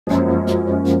Hi,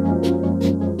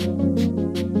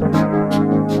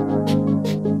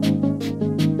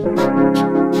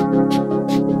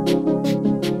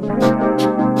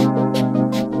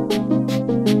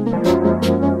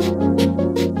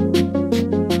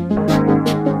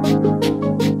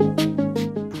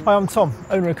 I'm Tom,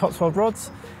 owner of Cotswold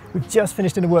Rods. We've just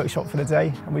finished in a workshop for the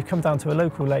day and we've come down to a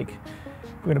local lake.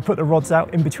 We're going to put the rods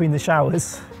out in between the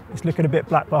showers. It's looking a bit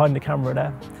black behind the camera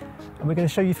there. And we're going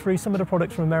to show you through some of the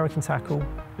products from American Tackle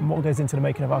and what goes into the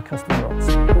making of our custom rods.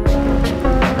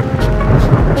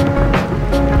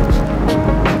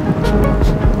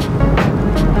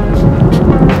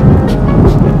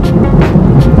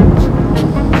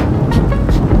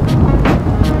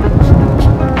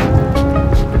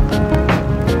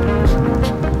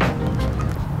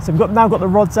 So we've now got the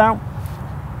rods out.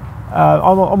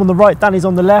 I'm on the right, Danny's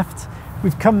on the left.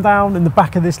 We've come down in the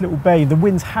back of this little bay. The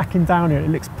wind's hacking down here. It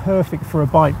looks perfect for a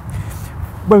bite.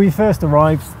 When we first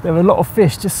arrived, there were a lot of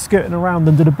fish just skirting around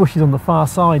under the bushes on the far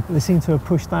side, but they seem to have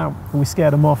pushed out and we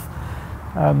scared them off.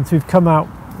 So we've come out,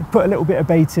 put a little bit of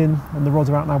bait in, and the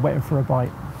rods are out now waiting for a bite.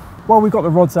 While we've got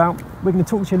the rods out, we're going to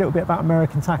talk to you a little bit about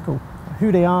American Tackle,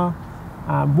 who they are,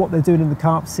 what they're doing in the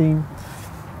carp scene.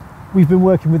 We've been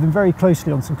working with them very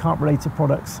closely on some carp-related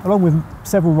products, along with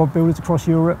several rod builders across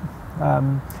Europe.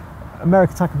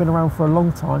 American Tackle have been around for a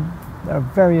long time. They're a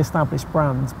very established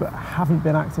brand, but haven't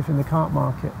been active in the carp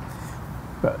market.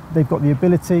 But they've got the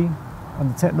ability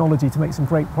and the technology to make some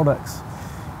great products.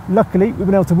 Luckily, we've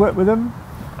been able to work with them,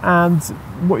 and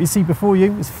what you see before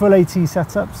you is full AT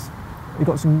setups. They've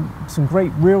got some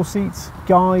great reel seats,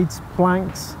 guides,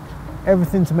 blanks,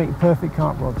 everything to make perfect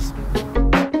carp rods.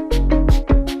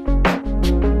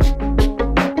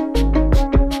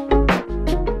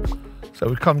 So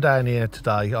we've come down here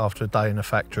today after a day in the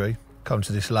factory, come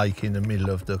to this lake in the middle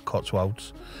of the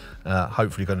Cotswolds,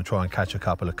 hopefully going to try and catch a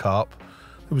couple of carp.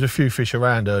 There was a few fish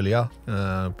around earlier,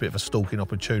 a bit of a stalking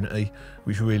opportunity,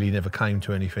 which really never came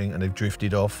to anything, and they've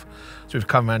drifted off. So we've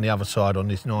come around the other side on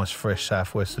this nice fresh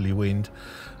southwesterly wind.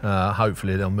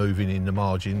 Hopefully they're moving in the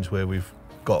margins where we've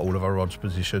got all of our rods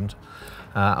positioned.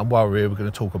 And while we're here, we're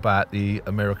going to talk about the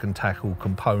American Tackle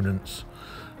components.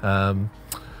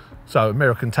 So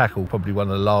American Tackle, probably one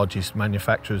of the largest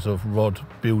manufacturers of rod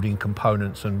building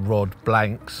components and rod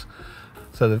blanks.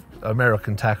 So the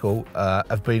American Tackle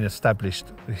have been established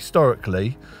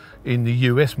historically in the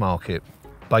US market,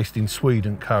 based in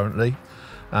Sweden currently.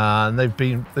 And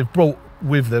they've brought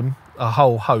with them a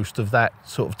whole host of that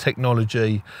sort of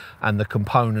technology and the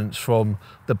components from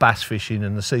the bass fishing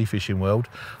and the sea fishing world.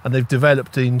 And they've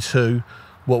developed into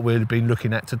what we've been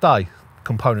looking at today,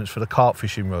 components for the carp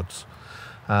fishing rods.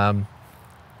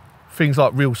 Things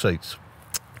like reel seats,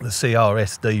 the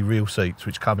CRSD reel seats,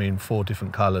 which come in 4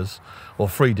 different colours, or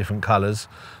 3 different colours,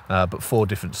 but 4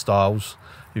 different styles.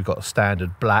 You've got a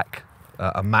standard black,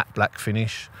 a matte black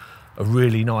finish, a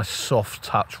really nice soft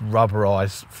touch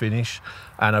rubberised finish,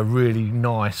 and a really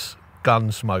nice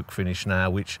gun smoke finish now,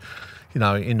 which, you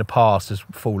know, in the past has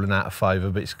fallen out of favour,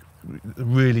 but it's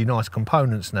really nice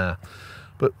components now.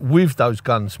 But with those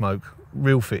gun smoke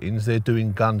reel fittings, they're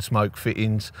doing gun smoke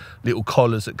fittings, little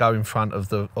collars that go in front of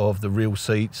the reel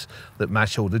seats that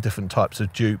match all the different types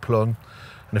of duplon.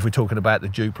 And if we're talking about the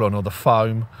duplon or the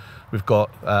foam, we've got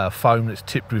foam that's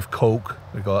tipped with cork.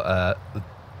 We've got the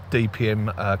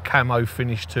𝘃𝗵𝗶𝗀 camo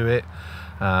finish to it.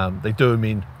 They do them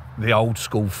in the old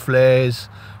school flares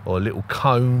or little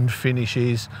coned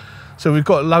finishes. So we've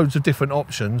got loads of different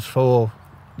options for,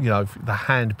 you know, the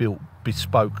hand-built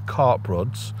bespoke carp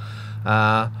rods.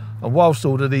 And whilst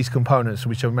all of these components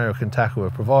which American Tackle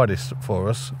have provided for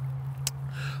us,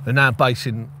 they're now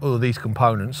basing all of these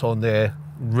components on their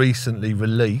recently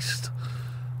released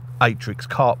Atrix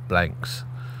carp blanks.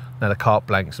 Now the carp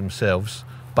blanks themselves,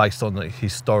 based on the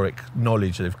historic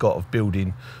knowledge they've got of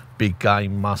building big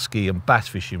game, muskie and bass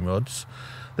fishing rods,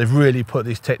 they've really put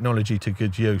this technology to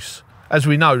good use. As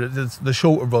we know, the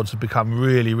shorter rods have become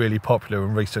really, really popular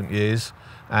in recent years,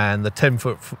 and the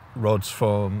 10-foot rods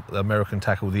from the American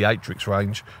Tackle, the Atrix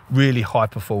range, really high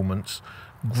performance,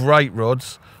 great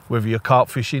rods, whether you're carp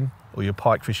fishing or you're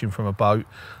pike fishing from a boat.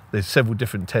 There's several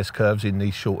different test curves in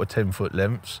these shorter 10-foot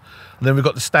lengths. And then we've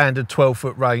got the standard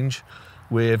 12-foot range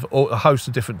with a host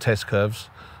of different test curves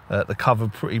that cover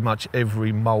pretty much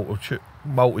every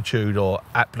multitude or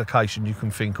application you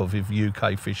can think of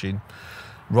UK fishing,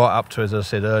 right up to, as I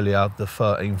said earlier, the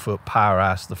 13-foot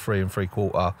powerhouse, the 3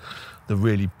 3/4, the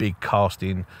really big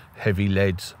casting, heavy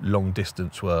leads, long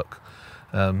distance work.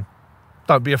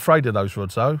 Don't be afraid of those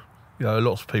rods though. You know,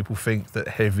 lots of people think that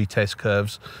heavy test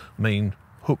curves mean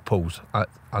hook pulls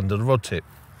under the rod tip.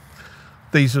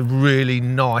 These are really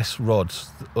nice rods.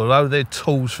 Although they're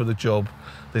tools for the job,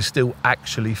 they're still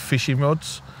actually fishing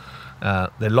rods.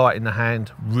 They're light in the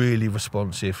hand, really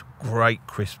responsive, great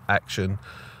crisp action.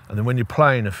 And then when you're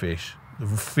playing a fish, the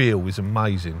feel is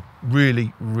amazing.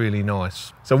 Really, really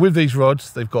nice. So with these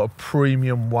rods, they've got a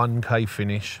premium 1K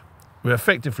finish. We've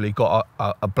effectively got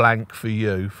a blank for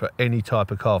you for any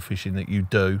type of carp fishing that you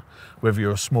do, whether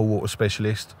you're a small water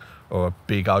specialist or a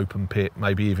big open pit,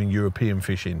 maybe even European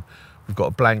fishing. We've got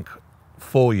a blank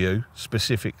for you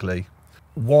specifically.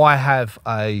 Why have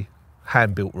a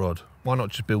hand-built rod? Why not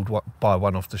just buy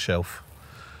one off the shelf?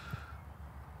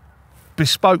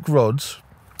 Bespoke rods,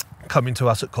 coming to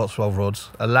us at Cotswold Rods,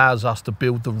 allows us to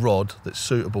build the rod that's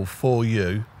suitable for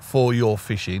you, for your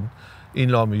fishing, in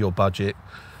line with your budget,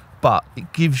 but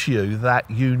it gives you that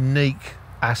unique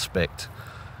aspect,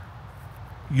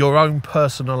 your own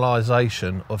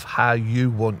personalisation of how you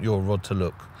want your rod to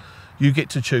look. You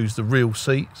get to choose the reel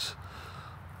seats,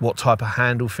 what type of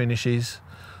handle finishes,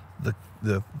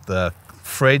 the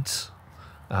threads,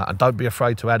 and don't be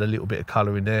afraid to add a little bit of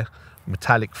colour in there.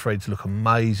 Metallic threads look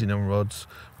amazing on rods.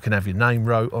 You can have your name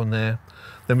wrote on there.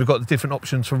 Then we've got the different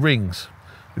options for rings.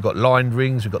 We've got lined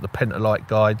rings, we've got the Pentalite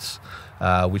guides,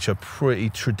 which are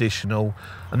pretty traditional.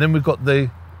 And then we've got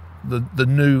the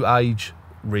new age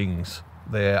rings.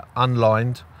 They're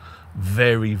unlined,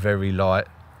 very, very light,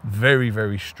 very,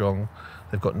 very strong.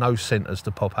 They've got no centres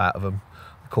to pop out of them.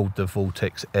 They're called the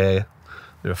𝘃𝗶𝗱𝗲.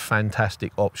 They're a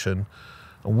fantastic option.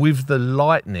 And with the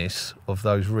lightness of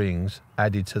those rings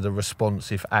added to the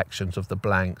responsive actions of the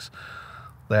blanks,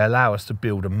 they allow us to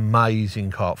build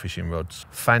amazing carp fishing rods.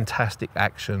 Fantastic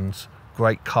actions,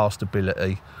 great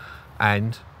castability,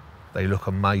 and they look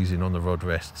amazing on the rod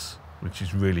rests, which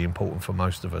is really important for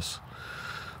most of us.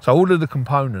 So all of the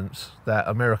components that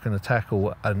American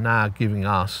Tackle are now giving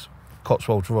us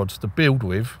Cotswolds rods to build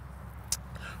with,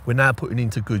 we're now putting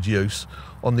into good use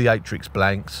on the Atrix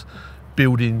blanks,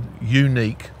 building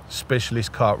unique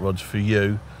specialist carp rods for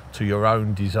you to your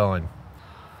own design.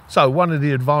 So one of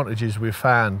the advantages we've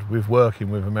found with working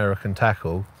with American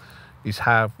Tackle is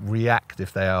how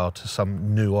reactive they are to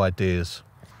some new ideas.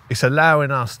 It's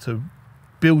allowing us to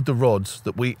build the rods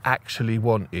that we actually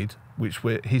wanted, which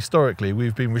historically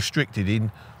we've been restricted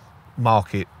in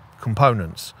market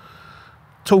components.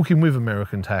 Talking with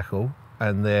American Tackle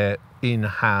and their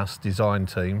in-house design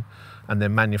team and their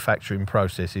manufacturing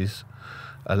processes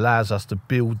allows us to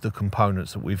build the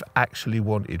components that we've actually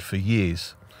wanted for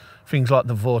years. Things like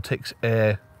the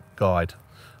𝘃𝗶𝗱𝗲 guide,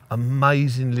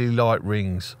 amazingly light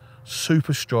rings,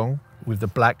 super strong with the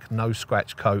black no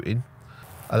scratch coating,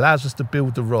 allows us to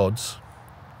build the rods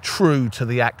true to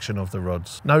the action of the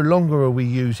rods. No longer are we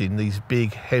using these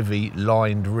big heavy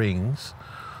lined rings.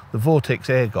 The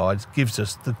𝘃𝗶𝗱𝗲 guides gives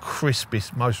us the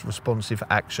crispest, most responsive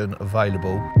action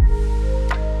available.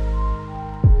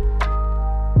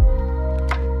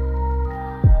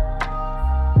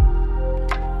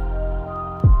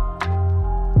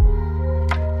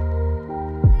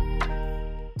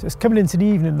 So it's coming into the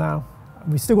evening now,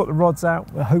 and we've still got the rods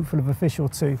out. We're hopeful of a fish or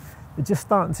two. They're just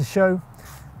starting to show.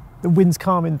 The wind's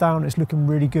calming down, it's looking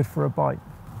really good for a bite.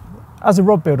 As a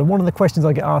rod builder, one of the questions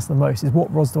I get asked the most is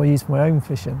what rods do I use for my own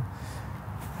fishing?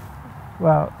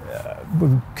 Well, we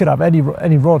could have any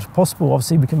rod possible,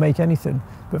 obviously we can make anything.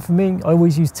 But for me, I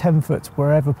always use 10 foot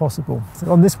wherever possible.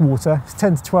 So on this water, it's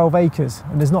 10 to 12 acres,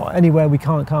 and there's not anywhere we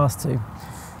can't cast to.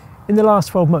 In the last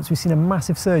 12 months, we've seen a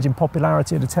massive surge in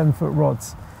popularity of the 10 foot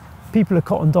rods. People are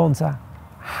cottoned on to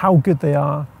how good they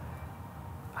are,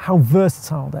 how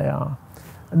versatile they are,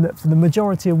 and that for the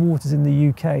majority of waters in the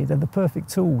UK, they're the perfect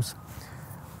tools.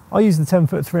 I use the 10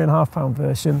 foot 3.5 pound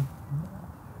version.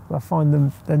 I find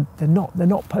them, they're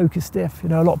not poker stiff. You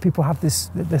know, a lot of people have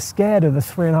this, they're scared of the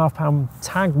 3.5 pound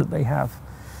tag that they have.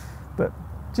 But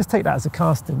just take that as a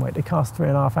casting weight. They cast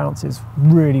 3.5 ounces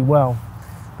really well.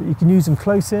 But you can use them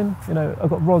close in. You know, I've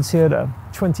got rods here that are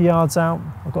 20 yards out.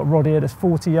 I've got a rod here that's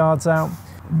 40 yards out.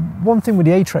 One thing with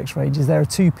the Atrix range is they're a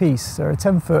two-piece. They're a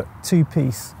 10 foot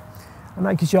two-piece. And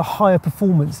that gives you a higher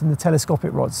performance than the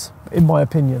telescopic rods, in my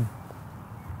opinion.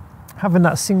 Having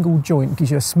that single joint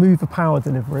gives you a smoother power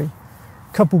delivery.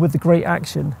 Coupled with the great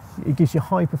action, it gives you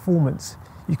high performance.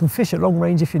 You can fish at long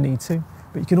range if you need to,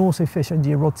 but you can also fish under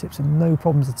your rod tips with no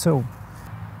problems at all.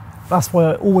 That's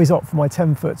why I always opt for my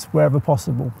 10 foot wherever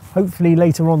possible. Hopefully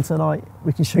later on tonight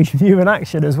we can show you in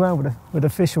action as well with a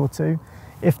fish or two.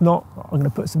 If not, I'm going to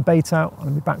put some bait out and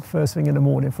I'll be back first thing in the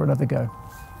morning for another go.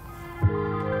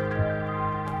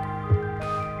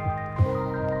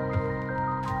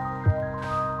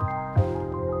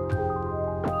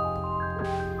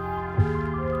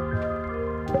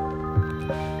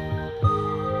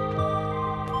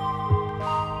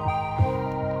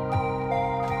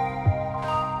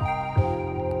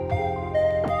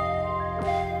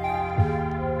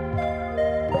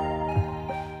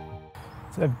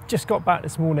 So they've just got back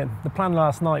this morning. The plan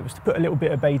last night was to put a little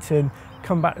bit of bait in,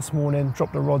 come back this morning,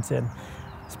 drop the rods in.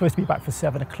 Supposed to be back for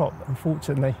 7 o'clock, but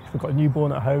unfortunately we've got a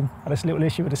newborn at home. Had this little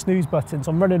issue with the snooze button, so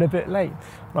I'm running a bit late.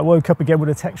 And I woke up again with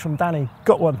a text from Danny.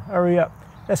 Got one, hurry up.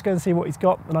 Let's go and see what he's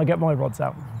got, and I'll get my rods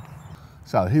out.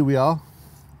 So here we are.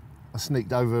 I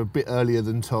sneaked over a bit earlier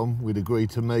than Tom. We'd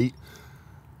agreed to meet.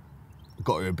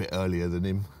 Got here a bit earlier than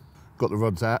him. Got the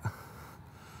rods out.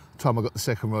 Time I got the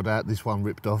second rod out, this one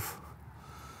ripped off.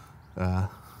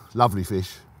 Lovely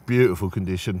fish, beautiful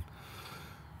condition.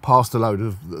 Passed a load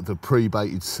of the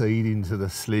pre-baited seed into the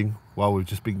sling while we've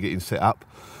just been getting set up.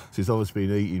 So he's obviously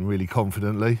been eating really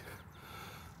confidently.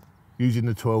 Using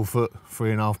the 12-foot,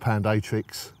 3.5 pound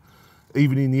A-tricks.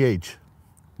 Even in the edge,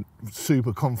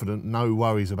 super confident, no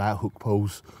worries about hook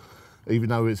pulls. Even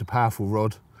though it's a powerful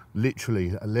rod,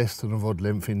 literally less than a rod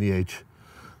length in the edge.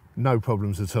 No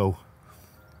problems at all.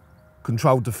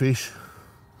 Controlled the fish.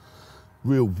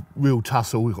 Real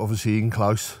tussle, obviously in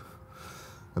close.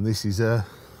 And this is the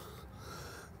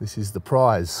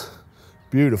prize.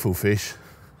 Beautiful fish.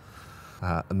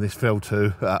 And this fell to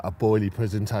a boilie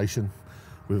presentation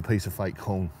with a piece of fake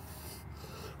corn.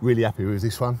 Really happy with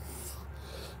this one.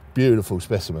 Beautiful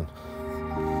specimen.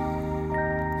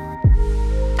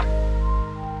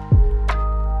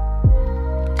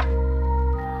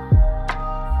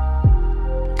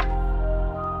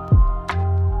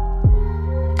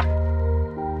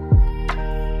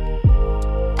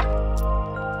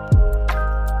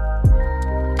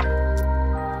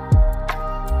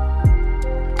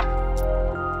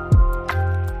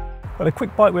 But the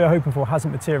quick bite we were hoping for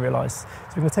hasn't materialised, so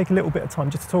we're going to take a little bit of time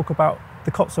just to talk about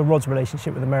the Cotswold rods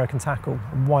relationship with American tackle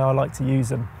and why I like to use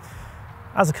them.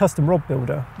 As a custom rod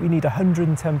builder, we need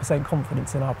 110%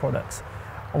 confidence in our products.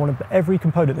 I want every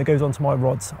component that goes onto my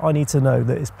rods, I need to know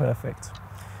that it's perfect.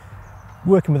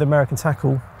 Working with American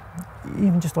tackle,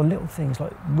 even just on little things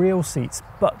like reel seats,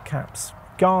 butt caps,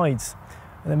 guides,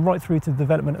 and then right through to the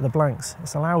development of the blanks,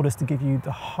 it's allowed us to give you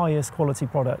the highest quality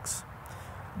products.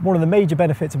 One of the major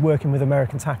benefits of working with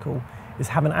American tackle is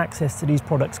having access to these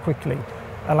products quickly,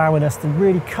 allowing us to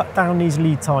really cut down these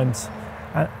lead times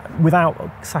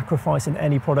without sacrificing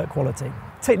any product quality.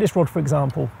 Take this rod for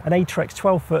example, an Atrex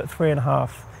 12-foot 3.5,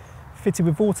 fitted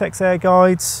with Vortex air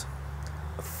guides,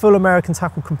 full American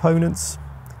tackle components,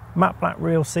 matte black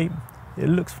reel seat. It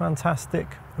looks fantastic,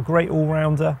 a great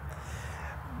all-rounder.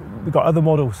 We've got other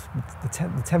models,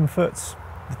 the 10 foots,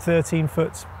 the 13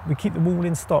 foots, we keep them all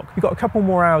in stock. We've got a couple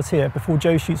more hours here before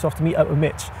Joe shoots off to meet up with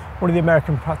Mitch, one of the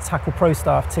American Tackle Pro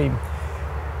staff team.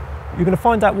 You're going to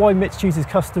find out why Mitch chooses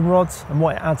custom rods and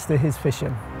what it adds to his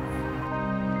fishing.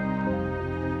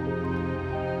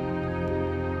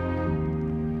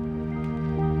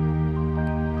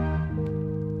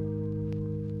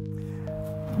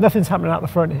 Nothing's happening out the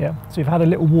front here, so we've had a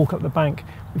little walk up the bank.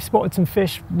 We've spotted some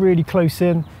fish really close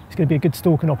in. It's going to be a good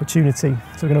stalking opportunity.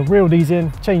 So we're going to reel these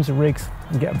in, change the rigs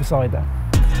and get them beside there.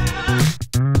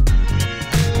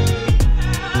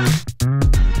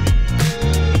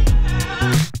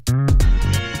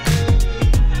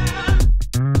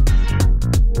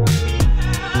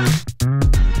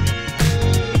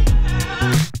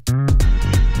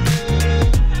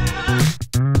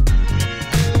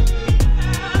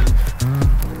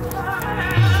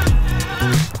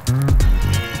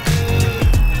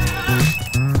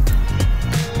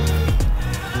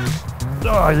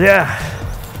 Oh yeah.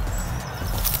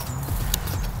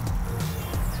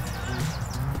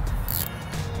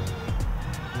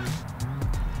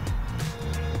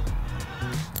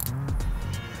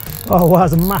 Oh wow,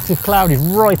 there's a massive cloud. He's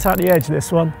right at the edge,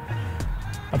 this one.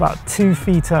 About 2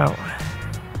 feet out.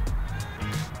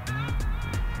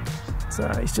 So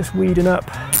he's just weeding up.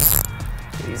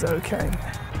 He's okay.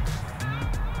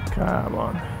 Come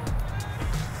on.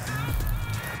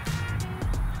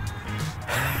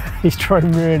 He's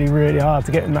trying really, really hard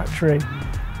to get in that tree.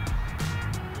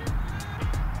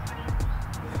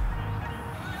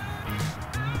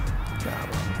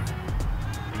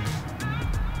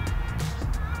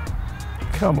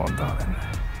 Come on, darling.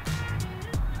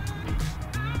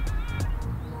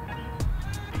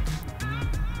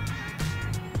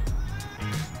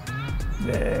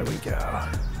 There we go.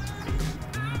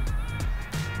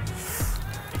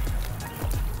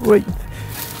 Wait.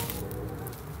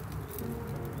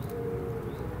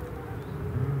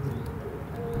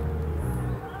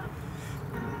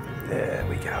 There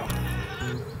we go.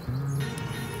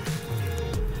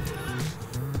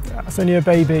 That's only a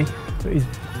baby, but he's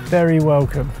very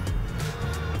welcome.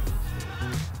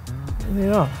 There they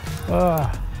are.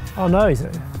 Oh no, he's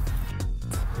a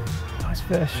nice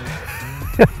fish.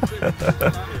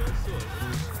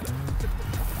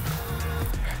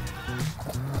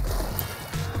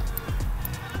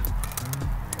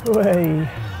 Way.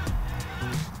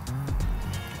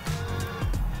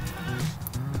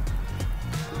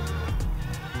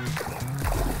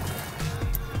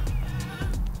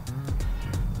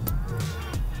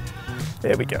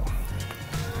 There we go.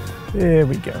 There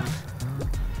we go.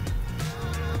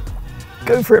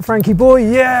 Go for it, Frankie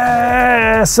boy.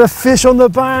 Yes, a fish on the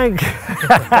bank.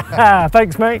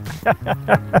 Thanks, mate.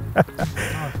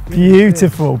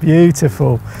 Beautiful,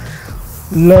 beautiful.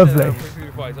 Lovely.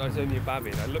 I was only a babby,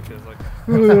 and I looked at it like,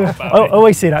 I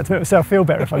always see that to make myself feel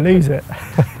better if I lose it.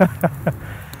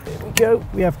 There we go.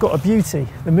 We have got a beauty.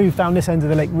 The move down this end of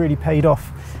the lake really paid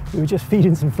off. We were just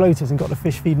feeding some floaters and got the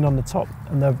fish feeding on the top,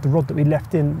 and the rod that we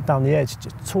left in down the edge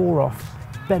just tore off,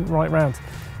 bent right round.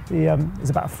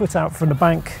 It's about a foot out from the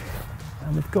bank,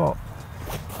 and we've got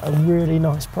a really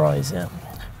nice prize. Yeah,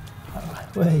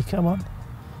 way, come on,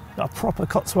 got a proper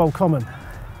Cotswold common.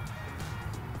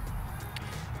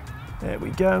 There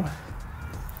we go.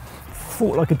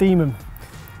 Fought like a demon,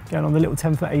 going on the little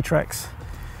 10-foot 𝘃𝗶𝗱𝗲𝗄.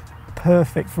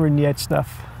 Perfect for in the edge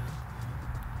stuff.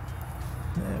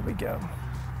 There we go.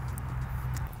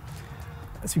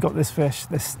 As we got this fish,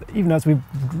 even as we're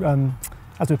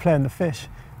playing the fish,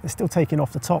 they're still taking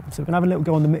off the top. So we're gonna have a little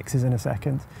go on the mixes in a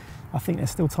second. I think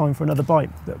there's still time for another bite.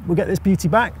 But we'll get this beauty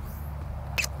back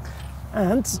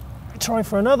and try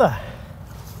for another.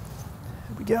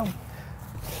 There we go.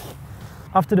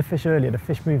 After the fish earlier, the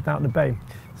fish moved out in the bay.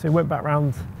 So we went back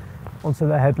round onto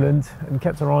the headland and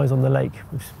kept our eyes on the lake.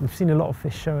 We've seen a lot of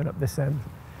fish showing up this end.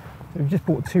 We've just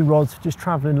bought 2 rods, just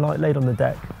travelling light laid on the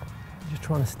deck. Just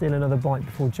trying to steal another bite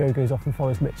before Joe goes off and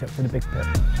follows Mitch up to the big pit.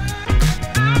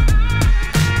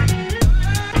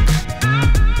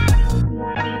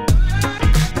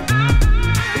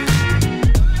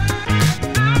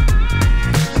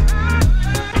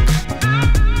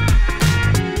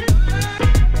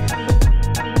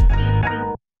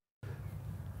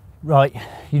 Right,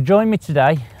 you join me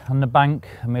today on the bank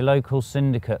of my local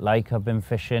syndicate lake. I've been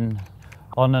fishing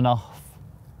on and off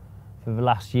for the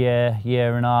last year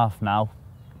and a half now.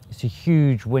 It's a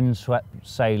huge windswept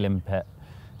sailing pit.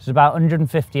 It's about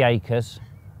 150 acres,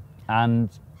 and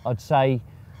I'd say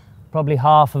probably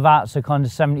half of that, so kind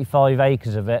of 75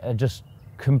 acres of it, are just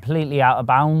completely out of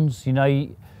bounds. You know,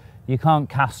 you can't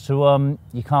cast to them,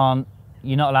 you're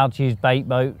not allowed to use bait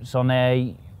boats on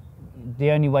there.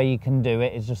 The only way you can do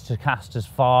it is just to cast as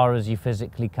far as you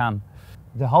physically can.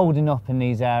 They're holding up in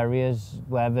these areas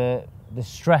where they're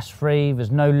stress-free,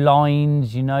 there's no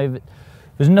lines, you know,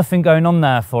 there's nothing going on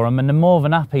there for them, and they're more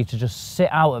than happy to just sit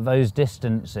out at those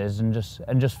distances and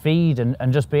just feed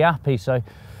and just be happy. So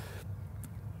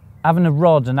having a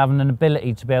rod and having an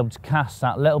ability to be able to cast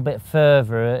that little bit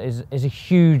further is a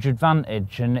huge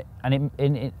advantage, and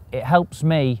it helps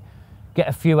me get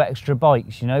a few extra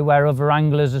bites, you know, where other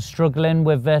anglers are struggling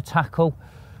with their tackle.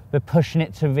 They're pushing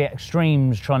it to the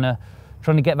extremes, trying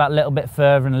to get that little bit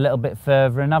further and a little bit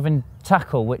further, and having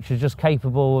tackle which is just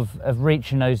capable of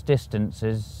reaching those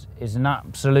distances is an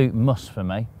absolute must for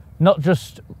me. Not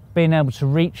just being able to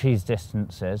reach these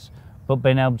distances, but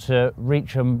being able to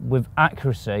reach them with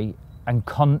accuracy and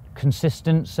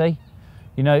consistency.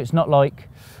 You know, it's not like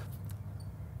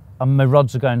my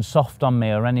rods are going soft on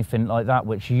me or anything like that,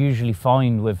 which you usually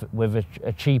find with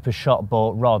a cheaper shot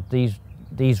bought rod.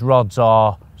 These rods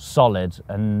are solid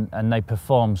and they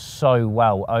perform so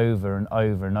well over and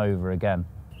over and over again.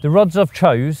 The rods I've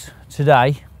chose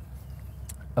today,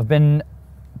 I've been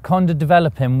kind of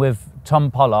developing with Tom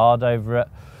Pollard over at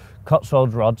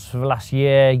Cotswold Rods for the last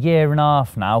year and a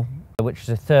half now, which is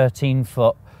a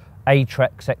 13-foot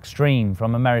𝘃𝗶𝗱𝗲𝗄 Extreme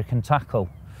from American Tackle.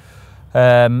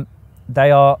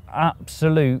 They are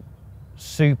absolute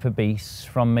super beasts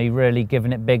from me really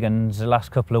giving it big uns the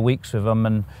last couple of weeks with them,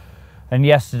 and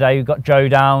yesterday we got Joe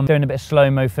down doing a bit of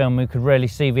slow-mo film. We could really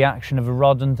see the action of a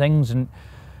rod and things, and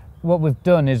what we've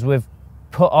done is we've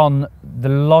put on the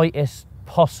lightest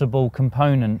possible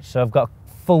components. So I've got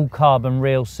a full carbon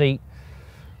reel seat,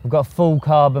 we've got a full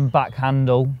carbon back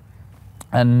handle,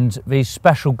 and these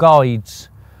special guides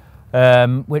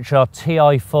which are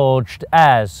TI forged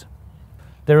airs.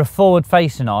 They're a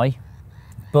forward-facing eye,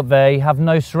 but they have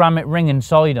no ceramic ring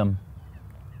inside them.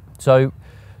 So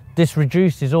this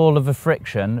reduces all of the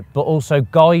friction, but also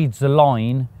guides the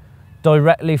line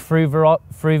directly through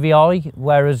the eye,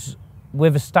 whereas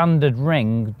with a standard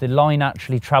ring, the line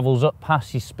actually travels up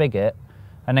past your spigot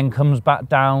and then comes back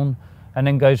down and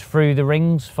then goes through the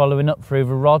rings, following up through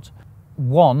the rod.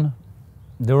 One,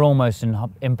 they're almost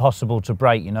impossible to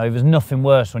break, you know. There's nothing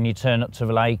worse when you turn up to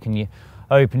the lake and you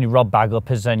open your rod bag up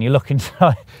as then you look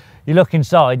inside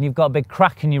and you've got a big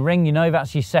crack in your ring, you know,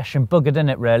 that's your session buggered, isn't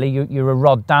it, really? You're a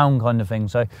rod down kind of thing.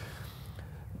 So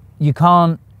you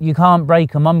can't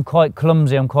break them. I'm quite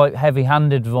clumsy, I'm quite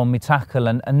heavy-handed with all my tackle,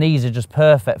 and these are just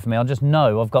perfect for me. I just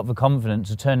know I've got the confidence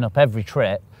to turn up every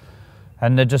trip,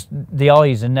 and the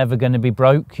eyes are never going to be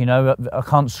broke, you know. I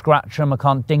can't scratch them, I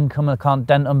can't dink them, I can't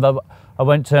dent them, but I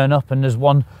won't turn up and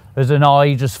there's an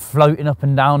eye just floating up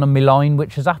and down on my line,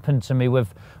 which has happened to me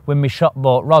with my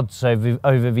shop-bought rods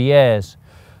over the years.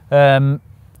 The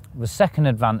second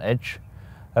advantage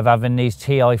of having these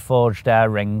TI forged air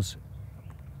rings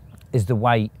is the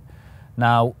weight.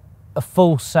 Now, a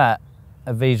full set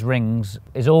of these rings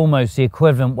is almost the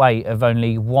equivalent weight of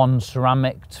only one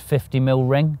ceramic 50mm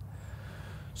ring.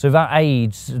 So that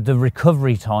aids the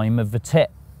recovery time of the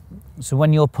tip. So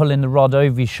when you're pulling the rod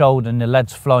over your shoulder and the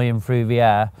lead's flying through the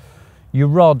air, your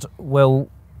rod will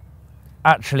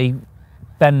actually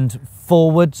bend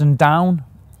forwards and down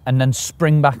and then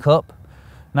spring back up.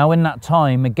 Now in that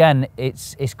time, again,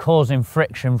 it's causing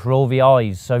friction for all the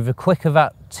eyes. So the quicker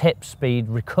that tip speed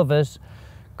recovers,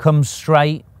 comes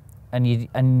straight,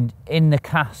 and in the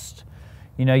cast,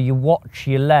 you know, you watch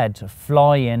your lead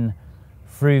flying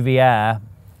through the air,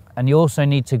 and you also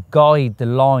need to guide the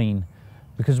line,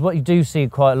 because what you do see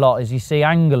quite a lot is you see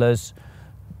anglers,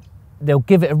 they'll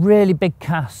give it a really big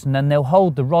cast and then they'll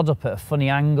hold the rod up at a funny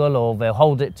angle, or they'll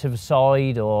hold it to the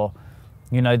side, or,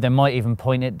 you know, they might even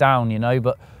point it down, you know,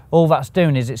 but all that's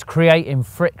doing is it's creating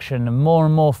friction, and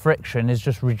more friction is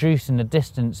just reducing the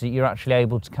distance that you're actually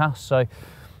able to cast. So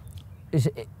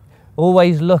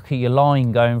always look at your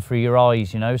line going through your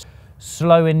eyes, you know,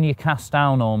 slowing your cast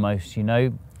down almost, you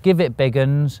know, give it big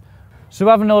uns. So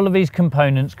having all of these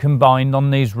components combined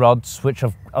on these rods, which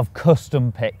I've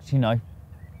custom picked, you know,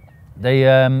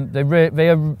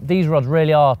 these rods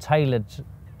really are tailored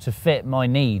to fit my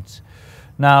needs.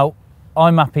 Now,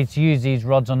 I'm happy to use these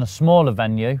rods on a smaller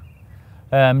venue,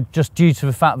 just due to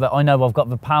the fact that I know I've got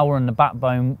the power and the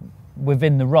backbone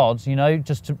within the rods, you know,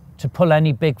 just to pull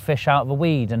any big fish out of a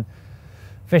weed. And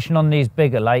fishing on these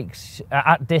bigger lakes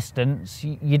at distance,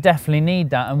 you definitely need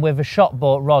that. And with a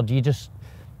shop-bought rod, you just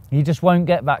won't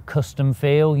get that custom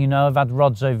feel. You know, I've had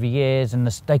rods over years and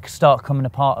they start coming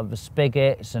apart at the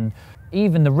spigots, and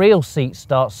even the reel seats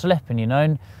start slipping, you know.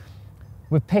 And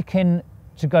we're picking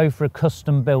to go for a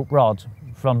custom built rod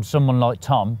from someone like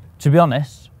Tom. To be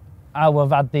honest, how I've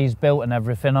had these built and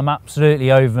everything, I'm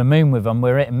absolutely over the moon with them.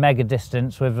 We're hitting mega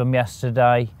distance with them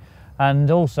yesterday. And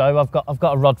also I've got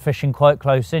a rod fishing quite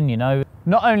close in, you know.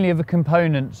 Not only are the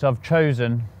components I've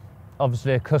chosen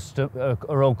obviously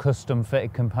are all custom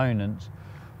fitted components,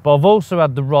 but I've also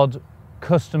had the rod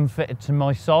custom fitted to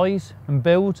my size and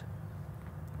build.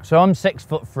 So I'm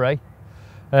 6'3",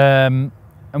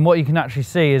 and what you can actually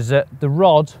see is that the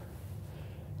rod,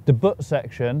 the butt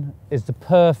section, is the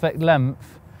perfect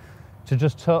length to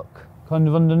just tuck kind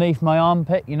of underneath my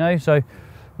armpit, you know. So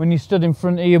when you stood in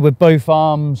front of you with both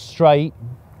arms straight,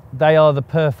 they are the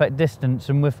perfect distance.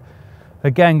 And with,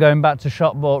 again, going back to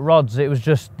shop bought rods, it was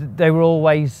just, they were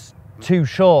always too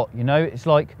short, you know. It's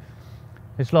like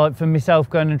for myself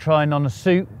going and trying on a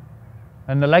suit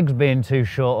and the legs being too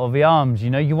short, or the arms, you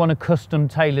know. You want a custom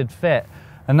tailored fit,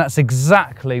 and that's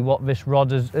exactly what this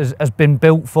rod has been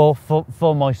built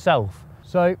for myself.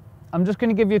 So I'm just going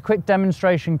to give you a quick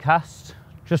demonstration cast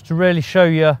just to really show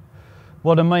you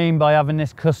what I mean by having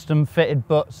this custom fitted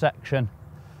butt section.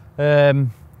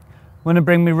 When I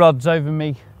bring my rods over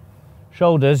me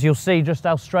shoulders, you'll see just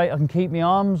how straight I can keep my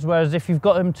arms, whereas if you've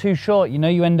got them too short, you know,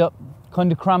 you end up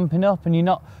kind of cramping up, and you're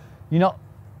not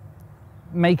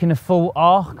making a full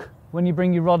arc when you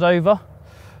bring your rod over.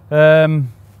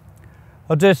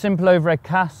 I'll do a simple overhead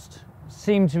cast.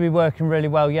 Seemed to be working really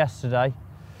well yesterday.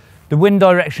 The wind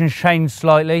direction's changed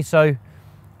slightly, so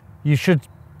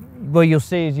what you'll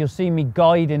see me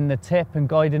guiding the tip and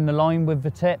guiding the line with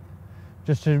the tip,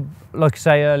 just to, like I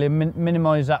say earlier,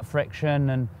 minimise that friction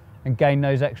and gain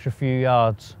those extra few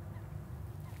yards.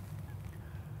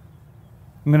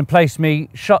 I'm going to place me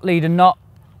shot leader knot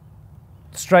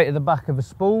straight at the back of a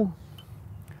spool.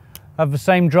 Have the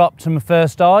same drop to my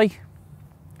first eye.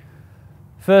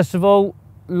 First of all,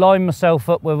 line myself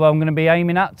up where I'm going to be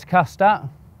aiming at to cast at.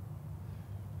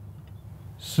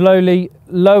 Slowly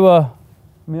lower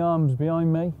my arms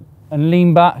behind me and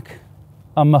lean back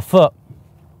on my foot.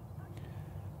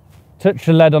 Touch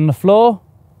the lead on the floor,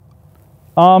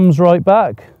 arms right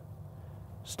back,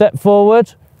 step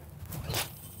forward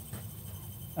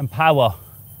and power.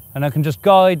 And I can just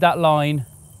guide that line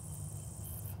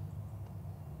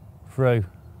through.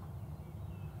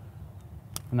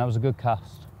 And that was a good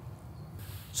cast.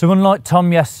 So unlike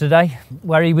Tom yesterday,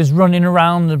 where he was running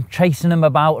around and chasing them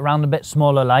about around a bit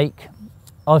smaller lake,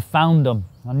 I found them.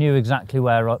 I knew exactly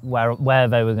where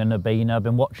they were going to be. You know, I've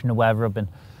been watching the weather, I've been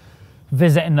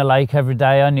visiting the lake every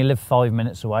day. I only live 5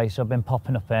 minutes away, so I've been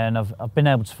popping up here and I've been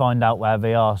able to find out where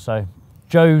they are. So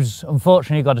Joe's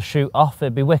unfortunately got to shoot off.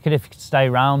 It'd be wicked if he could stay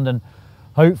around and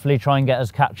hopefully try and get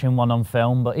us catching one on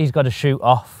film, but he's got to shoot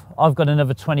off. I've got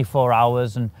another 24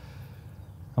 hours and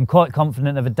I'm quite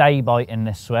confident of a day bite in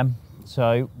this swim.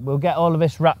 So we'll get all of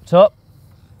this wrapped up.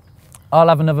 I'll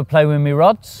have another play with my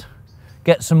rods,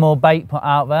 get some more bait put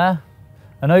out there,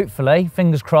 and hopefully,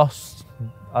 fingers crossed,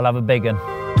 I'll have a big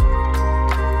one.